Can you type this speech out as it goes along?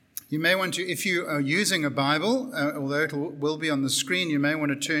You may want to, if you are using a Bible, although it will be on the screen, you may want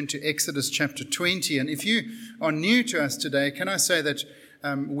to turn to Exodus chapter 20. And if you are new to us today, can I say that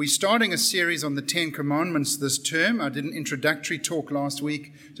we're starting a series on the Ten Commandments this term. I did an introductory talk last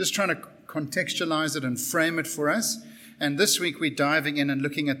week, just trying to contextualize it and frame it for us. And this week we're diving in and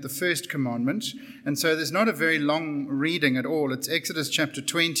looking at the first commandment. And so there's not a very long reading at all. It's Exodus chapter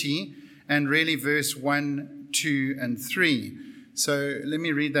 20 and really verse 1, 2, and 3. So let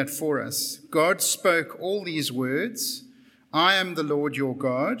me read that for us. God spoke all these words. I am the Lord your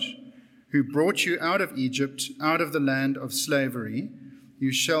God, who brought you out of Egypt, out of the land of slavery.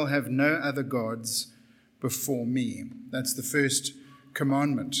 You shall have no other gods before me. That's the first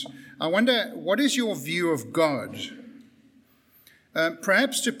commandment. I wonder, what is your view of God?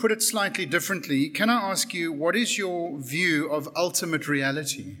 Perhaps to put it slightly differently, can I ask you, what is your view of ultimate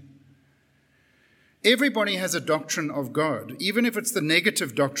reality? Everybody has a doctrine of God, even if it's the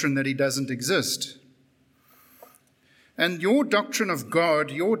negative doctrine that he doesn't exist. And your doctrine of God,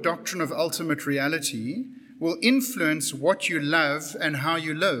 your doctrine of ultimate reality, will influence what you love and how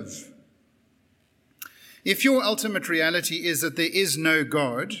you live. If your ultimate reality is that there is no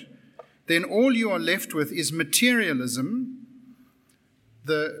God, then all you are left with is materialism,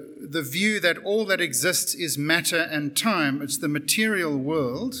 the view that all that exists is matter and time. It's the material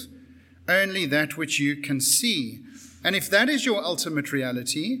world, only that which you can see. And if that is your ultimate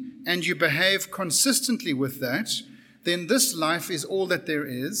reality, and you behave consistently with that, then this life is all that there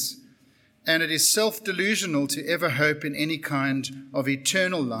is, and it is self-delusional to ever hope in any kind of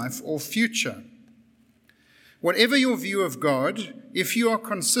eternal life or future. Whatever your view of God, if you are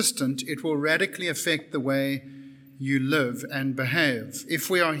consistent, it will radically affect the way you live and behave. If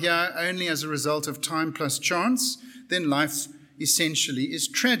we are here only as a result of time plus chance, then life essentially is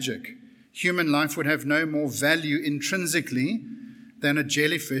tragic. Human life would have no more value intrinsically than a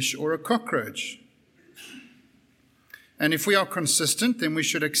jellyfish or a cockroach. And if we are consistent, then we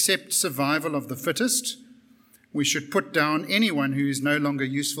should accept survival of the fittest. We should put down anyone who is no longer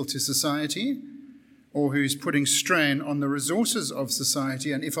useful to society or who is putting strain on the resources of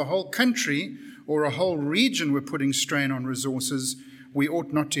society. And if a whole country or a whole region were putting strain on resources, we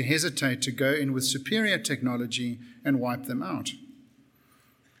ought not to hesitate to go in with superior technology and wipe them out.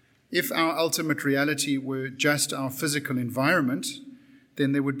 If our ultimate reality were just our physical environment,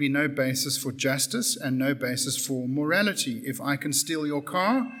 then there would be no basis for justice and no basis for morality. If I can steal your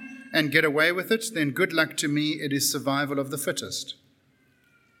car and get away with it, then good luck to me, it is survival of the fittest.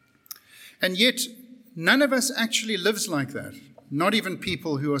 And yet, none of us actually lives like that, not even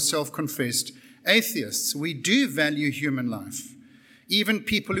people who are self-confessed atheists. We do value human life, even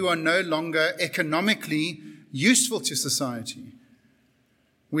people who are no longer economically useful to society.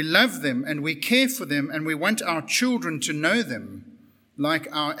 We love them and we care for them and we want our children to know them,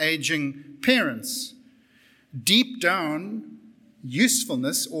 like our aging parents. Deep down,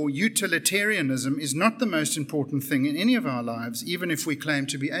 usefulness or utilitarianism is not the most important thing in any of our lives, even if we claim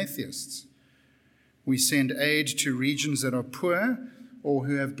to be atheists. We send aid to regions that are poor or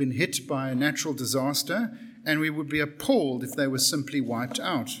who have been hit by a natural disaster, and we would be appalled if they were simply wiped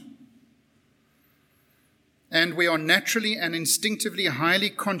out. And we are naturally and instinctively highly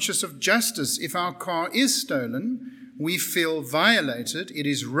conscious of justice. If our car is stolen, we feel violated, it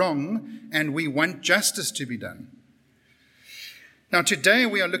is wrong, and we want justice to be done. Now, today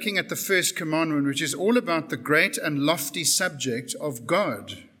we are looking at the first commandment, which is all about the great and lofty subject of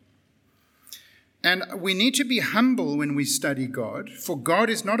God. And we need to be humble when we study God, for God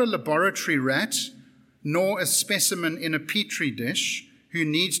is not a laboratory rat, nor a specimen in a petri dish who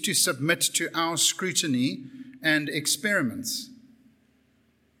needs to submit to our scrutiny and experiments.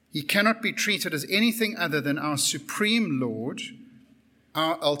 He cannot be treated as anything other than our supreme Lord,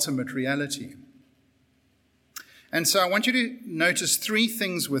 our ultimate reality. And so I want you to notice three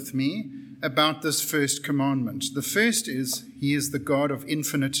things with me about this first commandment. The first is, he is the God of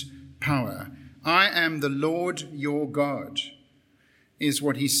infinite power. I am the Lord your God, is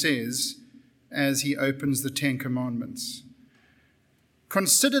what he says as he opens the Ten Commandments.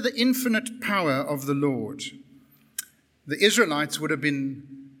 Consider the infinite power of the Lord. The Israelites would have been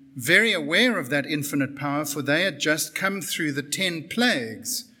very aware of that infinite power, for they had just come through the 10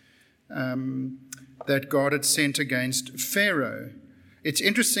 plagues that God had sent against Pharaoh. It's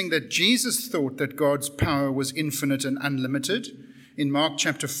interesting that Jesus thought that God's power was infinite and unlimited. In Mark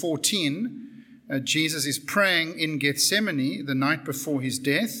chapter 14, Jesus is praying in Gethsemane the night before his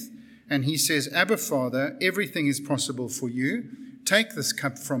death, and he says, Abba, Father, everything is possible for you. Take this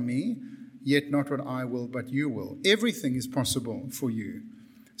cup from me, yet not what I will, but you will. Everything is possible for you.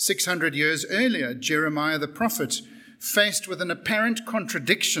 600 years earlier, Jeremiah the prophet faced with an apparent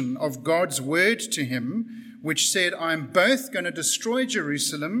contradiction of God's word to him, which said, I'm both going to destroy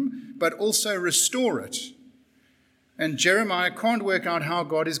Jerusalem, but also restore it. And Jeremiah can't work out how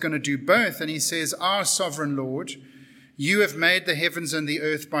God is going to do both. And he says, Our sovereign Lord, you have made the heavens and the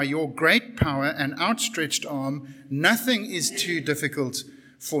earth by your great power and outstretched arm. Nothing is too difficult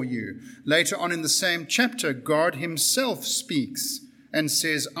for you. Later on in the same chapter, God himself speaks and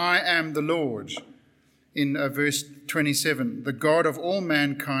says, I am the Lord. In verse 27, the God of all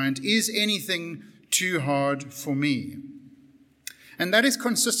mankind, is anything too hard for me? And that is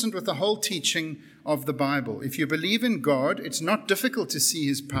consistent with the whole teaching of the Bible. If you believe in God, it's not difficult to see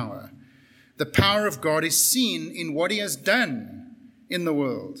his power. The power of God is seen in what he has done in the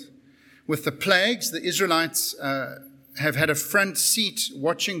world. With the plagues, the Israelites have had a front seat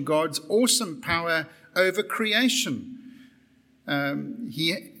watching God's awesome power over creation.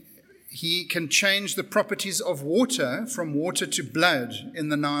 He can change the properties of water from water to blood in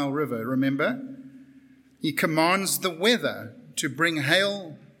the Nile River, remember? He commands the weather to bring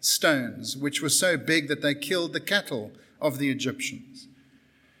hailstones, which were so big that they killed the cattle of the Egyptians.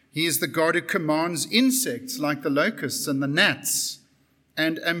 He is the God who commands insects like the locusts and the gnats,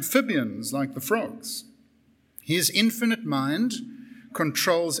 and amphibians like the frogs. His infinite mind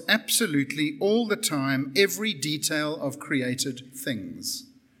controls absolutely all the time every detail of created things.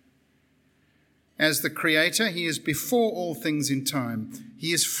 As the creator, he is before all things in time.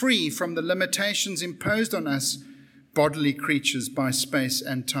 He is free from the limitations imposed on us bodily creatures by space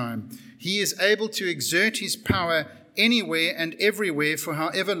and time. He is able to exert his power anywhere and everywhere for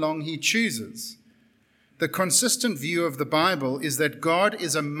however long he chooses. The consistent view of the Bible is that God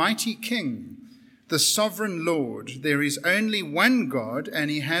is a mighty king, the sovereign Lord. There is only one God, and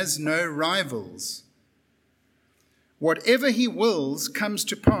he has no rivals. Whatever he wills comes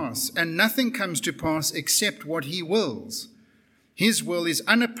to pass, and nothing comes to pass except what he wills. His will is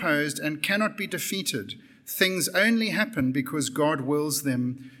unopposed and cannot be defeated. Things only happen because God wills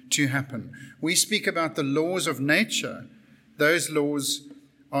them to happen. We speak about the laws of nature. Those laws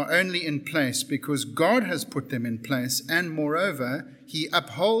are only in place because God has put them in place, and moreover, he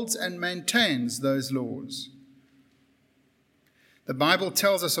upholds and maintains those laws. The Bible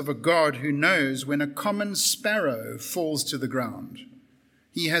tells us of a God who knows when a common sparrow falls to the ground.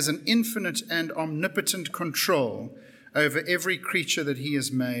 He has an infinite and omnipotent control over every creature that he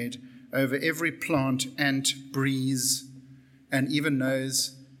has made, over every plant, ant, breeze, and even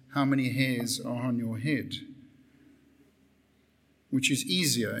knows how many hairs are on your head, which is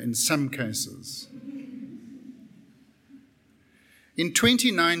easier in some cases. In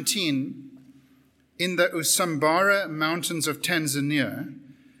 2019, in the Usambara Mountains of Tanzania,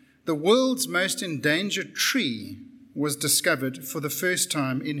 the world's most endangered tree was discovered for the first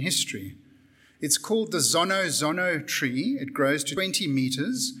time in history. It's called the Zono tree. It grows to 20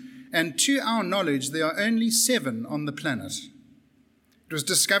 meters, and to our knowledge, there are only 7 on the planet. It was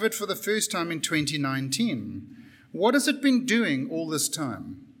discovered for the first time in 2019. What has it been doing all this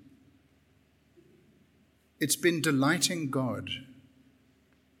time? It's been delighting God.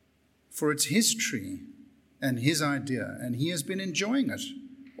 For it's his tree and his idea, and he has been enjoying it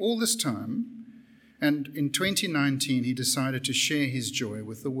all this time. And in 2019, he decided to share his joy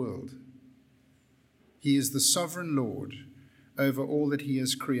with the world. He is the sovereign Lord over all that he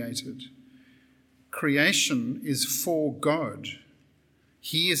has created. Creation is for God.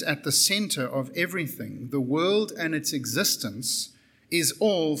 He is at the center of everything. The world and its existence is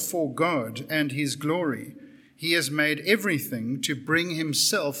all for God and his glory. He has made everything to bring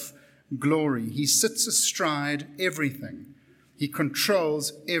himself glory. He sits astride everything. He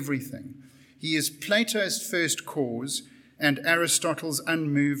controls everything. He is Plato's first cause and Aristotle's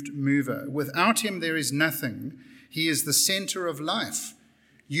unmoved mover. Without him, there is nothing. He is the center of life.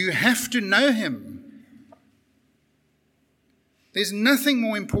 You have to know him. There's nothing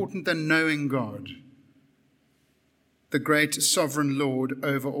more important than knowing God, the great sovereign Lord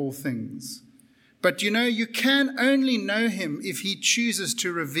over all things. But you can only know him if he chooses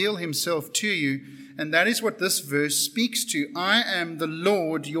to reveal himself to you. And that is what this verse speaks to. I am the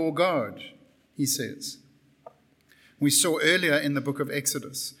Lord your God, he says. We saw earlier in the book of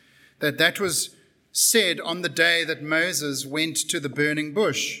Exodus that was said on the day that Moses went to the burning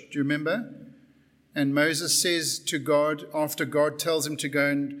bush. Do you remember? And Moses says to God, after God tells him to go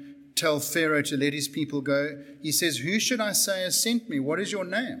and tell Pharaoh to let his people go, he says, who should I say has sent me? What is your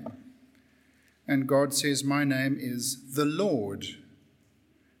name? And God says, my name is the Lord,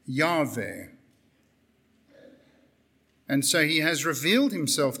 Yahweh. And so he has revealed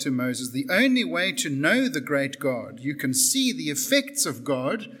himself to Moses. The only way to know the great God, you can see the effects of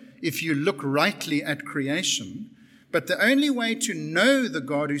God if you look rightly at creation, But the only way to know the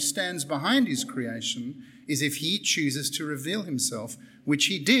God who stands behind his creation is if he chooses to reveal himself, which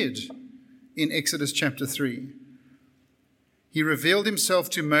he did in Exodus chapter 3. He revealed himself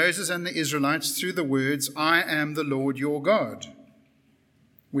to Moses and the Israelites through the words, "I am the Lord your God,"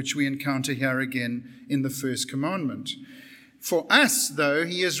 which we encounter here again in the first commandment. For us, though,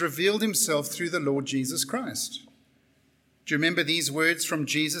 he has revealed himself through the Lord Jesus Christ. Do you remember these words from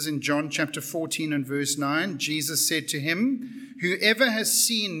Jesus in John chapter 14 and verse 9? Jesus said to him, "Whoever has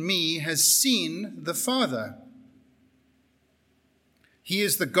seen me has seen the Father." He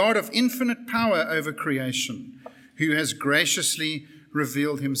is the God of infinite power over creation, who has graciously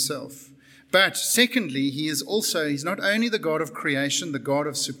revealed himself. But secondly, he's not only the God of creation, the God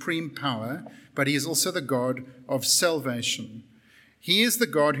of supreme power, but he is also the God of salvation. He is the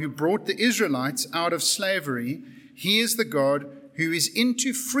God who brought the Israelites out of slavery. He is the God who is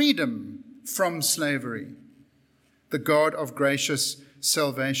into freedom from slavery, the God of gracious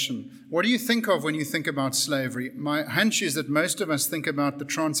salvation. What do you think of when you think about slavery? My hunch is that most of us think about the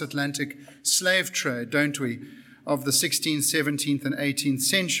transatlantic slave trade, don't we, of the 16th, 17th, and 18th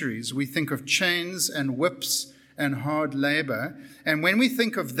centuries. We think of chains and whips and hard labor. And when we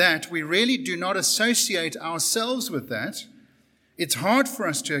think of that, we really do not associate ourselves with that. It's hard for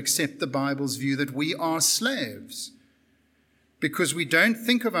us to accept the Bible's view that we are slaves, because we don't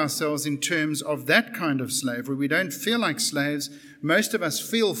think of ourselves in terms of that kind of slavery. We don't feel like slaves. Most of us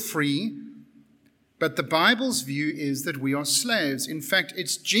feel free, but the Bible's view is that we are slaves. In fact,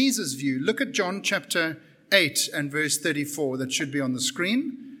 it's Jesus' view. Look at John chapter 8 and verse 34. That should be on the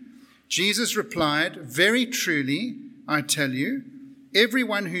screen. Jesus replied, "Very truly, I tell you,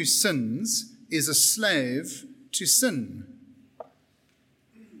 everyone who sins is a slave to sin."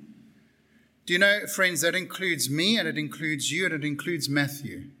 Do you know, friends, that includes me, and it includes you, and it includes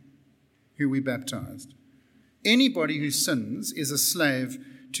Matthew, who we baptized. Anybody who sins is a slave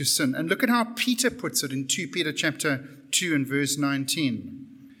to sin. And look at how Peter puts it in 2 Peter chapter 2 and verse 19.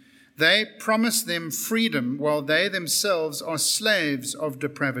 They promise them freedom while they themselves are slaves of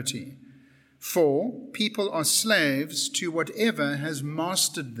depravity. For people are slaves to whatever has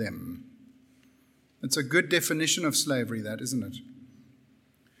mastered them. It's a good definition of slavery, that, isn't it?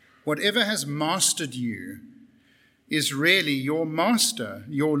 Whatever has mastered you is really your master,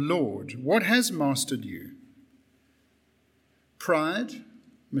 your Lord. What has mastered you? Pride,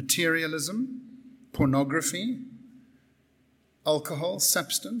 materialism, pornography, alcohol,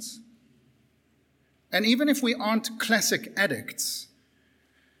 substance. And even if we aren't classic addicts,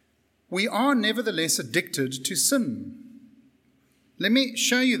 we are nevertheless addicted to sin. Let me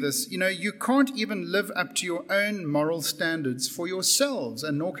show you this. You can't even live up to your own moral standards for yourselves,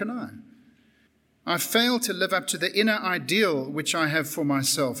 and nor can I. I fail to live up to the inner ideal which I have for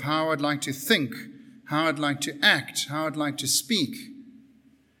myself, how I'd like to think, how I'd like to act, how I'd like to speak.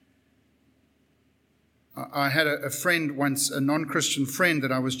 I had a friend once, a non-Christian friend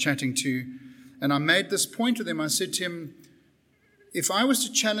that I was chatting to, and I made this point with him. I said to him, if I was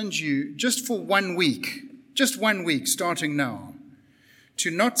to challenge you just for 1 week, just 1 week starting now, to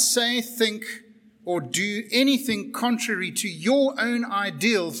not say, think, or do anything contrary to your own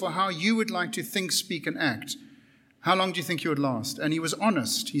ideal for how you would like to think, speak, and act, how long do you think you would last? And he was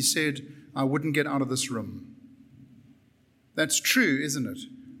honest. He said, I wouldn't get out of this room. That's true, isn't it?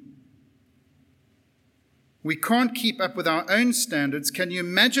 We can't keep up with our own standards. Can you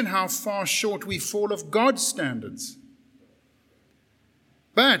imagine how far short we fall of God's standards?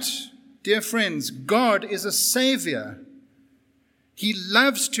 But, dear friends, God is a savior. He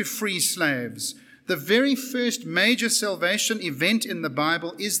loves to free slaves. The very first major salvation event in the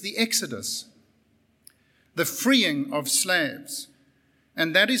Bible is the Exodus, the freeing of slaves.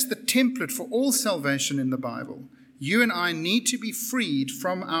 And that is the template for all salvation in the Bible. You and I need to be freed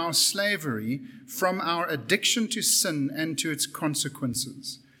from our slavery, from our addiction to sin and to its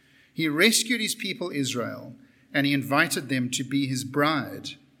consequences. He rescued his people Israel, and he invited them to be his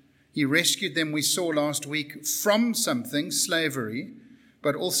bride. He rescued them, we saw last week, from something, slavery,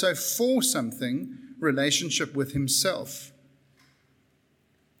 but also for something, relationship with himself.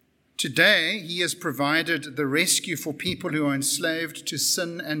 Today, he has provided the rescue for people who are enslaved to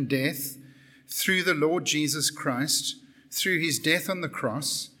sin and death through the Lord Jesus Christ, through his death on the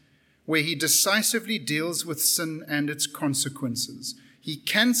cross, where he decisively deals with sin and its consequences. He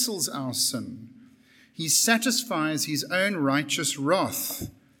cancels our sin. He satisfies his own righteous wrath.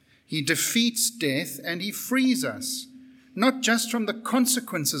 He defeats death and he frees us, not just from the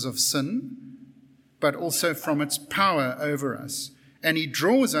consequences of sin, but also from its power over us. And he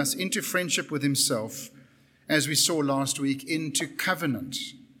draws us into friendship with himself, as we saw last week, into covenant.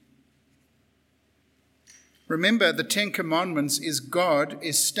 Remember, the Ten Commandments is God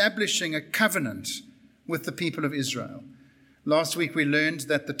establishing a covenant with the people of Israel. Last week we learned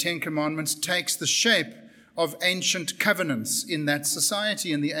that the Ten Commandments takes the shape of ancient covenants in that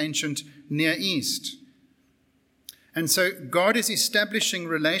society, in the ancient Near East. And so God is establishing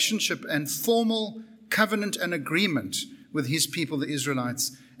relationship and formal covenant and agreement with his people, the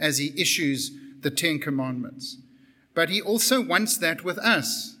Israelites, as he issues the Ten Commandments. But he also wants that with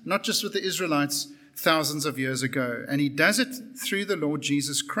us, not just with the Israelites thousands of years ago. And he does it through the Lord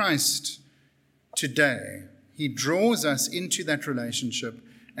Jesus Christ today. He draws us into that relationship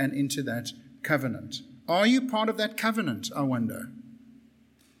and into that covenant. Are you part of that covenant, I wonder?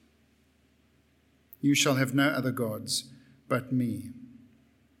 You shall have no other gods but me.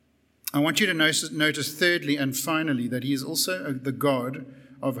 I want you to notice thirdly and finally that he is also the God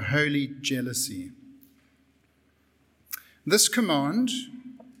of holy jealousy. This command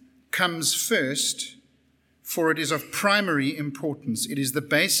comes first, for it is of primary importance. It is the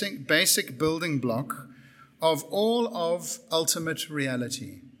basic building block of all of ultimate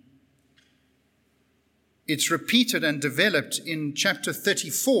reality. It's repeated and developed in chapter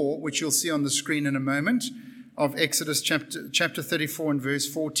 34, which you'll see on the screen in a moment, of Exodus chapter 34 and verse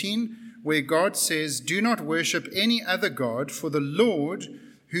 14, where God says, "Do not worship any other God, for the Lord,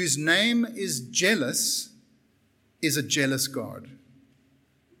 whose name is jealous, is a jealous God."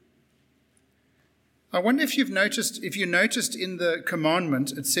 I wonder if you noticed in the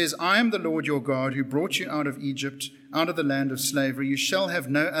commandment, it says, "I am the Lord your God who brought you out of Egypt, out of the land of slavery. You shall have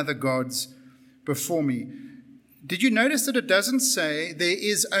no other gods before me." Did you notice that it doesn't say there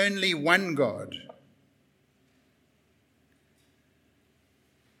is only one God?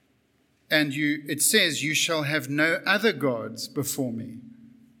 And it says, "You shall have no other gods before me."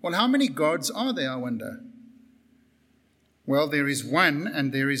 Well, how many gods are there, I wonder? Well, there is one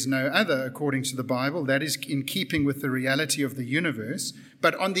and there is no other, according to the Bible. That is in keeping with the reality of the universe.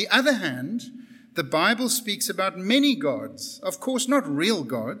 But on the other hand, the Bible speaks about many gods. Of course, not real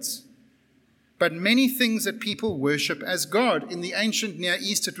gods, but many things that people worship as God. In the ancient Near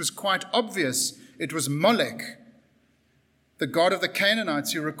East, it was quite obvious. It was Molech, the god of the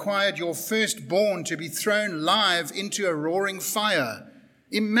Canaanites, who required your firstborn to be thrown live into a roaring fire.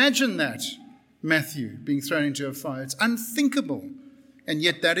 Imagine that, Matthew, being thrown into a fire. It's unthinkable. And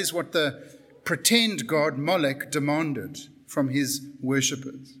yet that is what the pretend god Molech demanded from his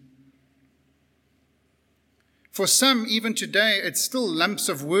worshippers. For some, even today, it's still lumps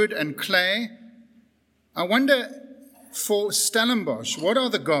of wood and clay. I wonder, for Stellenbosch, what are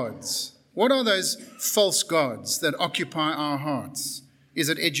the gods? What are those false gods that occupy our hearts? Is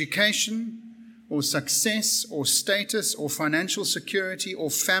it education, or success, or status, or financial security, or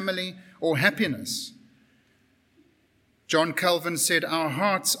family, or happiness? John Calvin said, "Our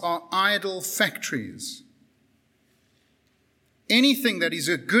hearts are idol factories." Anything that is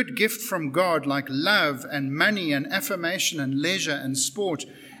a good gift from God, like love and money and affirmation and leisure and sport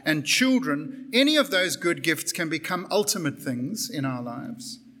and children, any of those good gifts can become ultimate things in our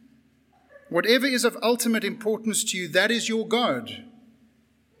lives. Whatever is of ultimate importance to you, that is your God.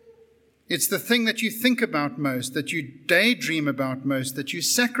 It's the thing that you think about most, that you daydream about most, that you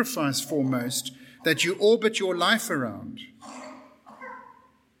sacrifice for most, that you orbit your life around.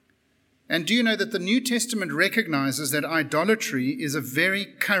 And do you know that the New Testament recognizes that idolatry is a very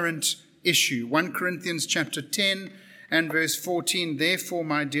current issue? 1 Corinthians chapter 10 and verse 14, "Therefore,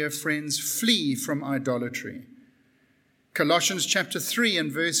 my dear friends, flee from idolatry." Colossians chapter 3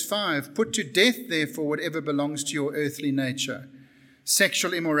 and verse 5, "Put to death, therefore, whatever belongs to your earthly nature.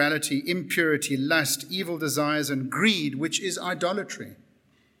 Sexual immorality, impurity, lust, evil desires, and greed, which is idolatry."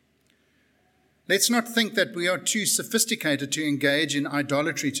 Let's not think that we are too sophisticated to engage in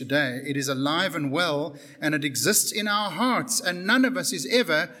idolatry today. It is alive and well, and it exists in our hearts, and none of us is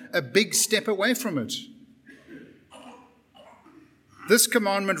ever a big step away from it. This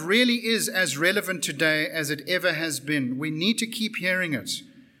commandment really is as relevant today as it ever has been. We need to keep hearing it.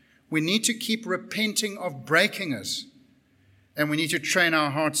 We need to keep repenting of breaking it. And we need to train our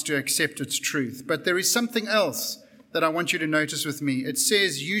hearts to accept its truth. But there is something else that I want you to notice with me. It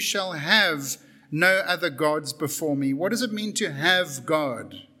says, "You shall have no other gods before me." What does it mean to have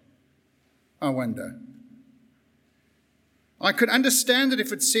God? I wonder. I could understand it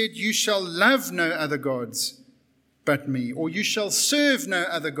if it said, "You shall love no other gods but me," or "You shall serve no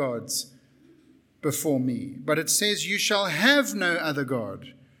other gods before me." But it says, "You shall have no other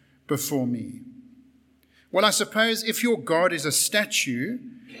God before me." Well, I suppose if your God is a statue,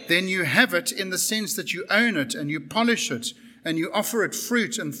 then you have it in the sense that you own it and you polish it and you offer it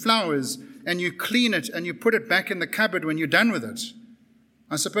fruit and flowers and you clean it and you put it back in the cupboard when you're done with it.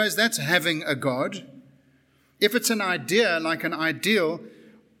 I suppose that's having a God. If it's an idea, like an ideal,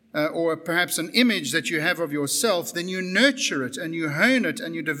 or perhaps an image that you have of yourself, then you nurture it and you hone it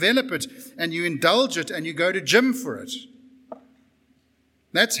and you develop it and you indulge it and you go to gym for it.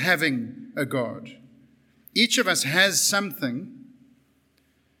 That's having a God. Each of us has something.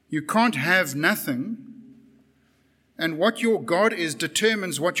 You can't have nothing. And what your God is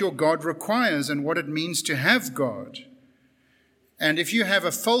determines what your God requires and what it means to have God. And if you have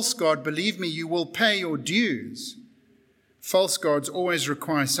a false God, believe me, you will pay your dues. False gods always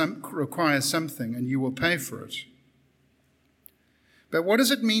require something, and you will pay for it. But what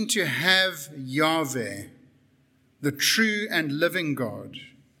does it mean to have Yahweh, the true and living God?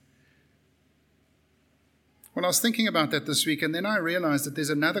 Well, I was thinking about that this week, and then I realized that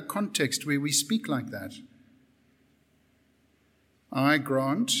there's another context where we speak like that. I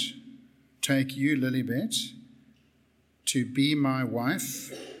grant, take you, Lilibet, to be my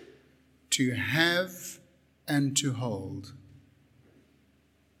wife, to have and to hold.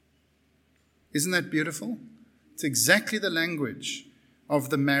 Isn't that beautiful? It's exactly the language of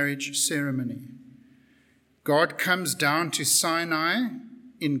the marriage ceremony. God comes down to Sinai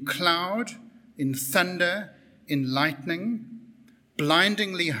in cloud, in thunder, in lightning,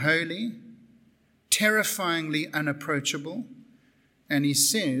 blindingly holy, terrifyingly unapproachable, and he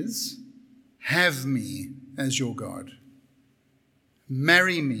says, have me as your God.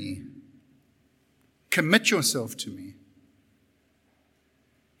 Marry me. Commit yourself to me.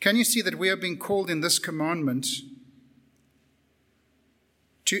 Can you see that we are being called in this commandment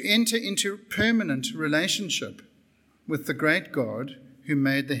to enter into permanent relationship with the great God who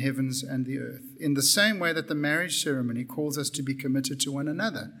made the heavens and the earth, in the same way that the marriage ceremony calls us to be committed to one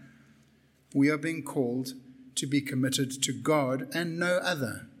another? We are being called to be committed to God and no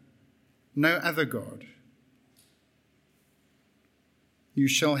other God. You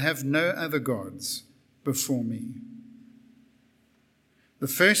shall have no other gods before me. The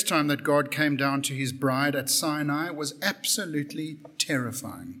first time that God came down to his bride at Sinai was absolutely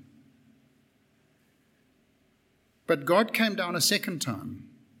terrifying. But God came down a second time.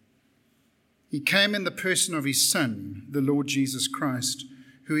 He came in the person of his Son, the Lord Jesus Christ,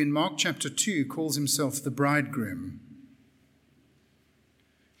 who in Mark chapter 2 calls himself the bridegroom.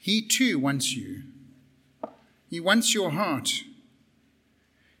 He too wants you. He wants your heart.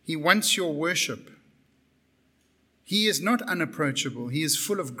 He wants your worship. He is not unapproachable. He is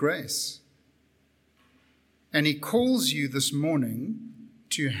full of grace. And he calls you this morning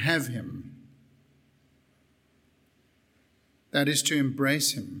to have him. That is to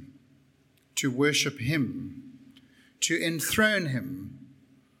embrace him, to worship him, to enthrone him,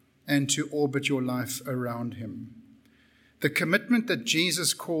 and to orbit your life around him. The commitment that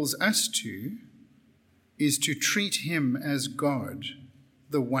Jesus calls us to is to treat him as God,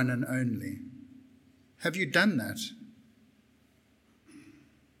 the one and only. Have you done that?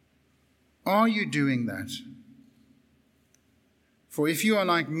 Are you doing that? For if you are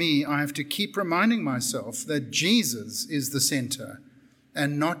like me, I have to keep reminding myself that Jesus is the center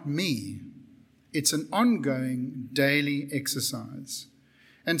and not me. It's an ongoing daily exercise.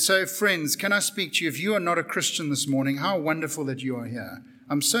 And so, friends, can I speak to you? If you are not a Christian this morning, how wonderful that you are here.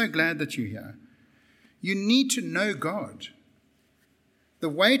 I'm so glad that you're here. You need to know God. The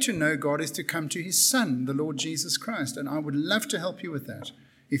way to know God is to come to his Son, the Lord Jesus Christ. And I would love to help you with that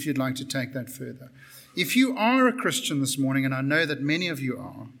if you'd like to take that further. If you are a Christian this morning, and I know that many of you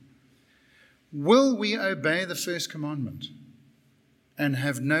are, will we obey the first commandment and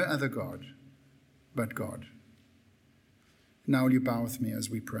have no other God but God? Now will you bow with me as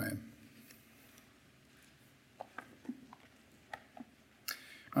we pray?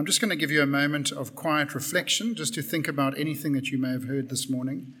 I'm just going to give you a moment of quiet reflection, just to think about anything that you may have heard this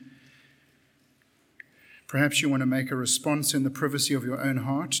morning. Perhaps you want to make a response in the privacy of your own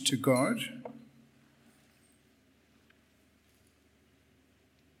heart to God.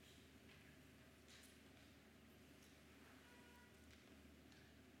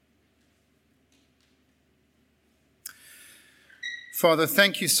 Father,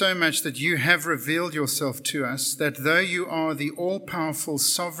 thank you so much that you have revealed yourself to us, that though you are the all-powerful,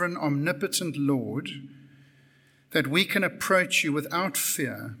 sovereign, omnipotent Lord, that we can approach you without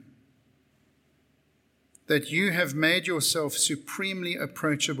fear, that you have made yourself supremely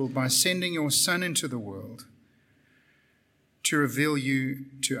approachable by sending your Son into the world to reveal you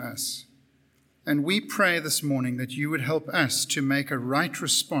to us. And we pray this morning that you would help us to make a right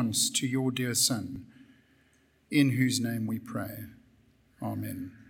response to your dear Son, in whose name we pray. Amen.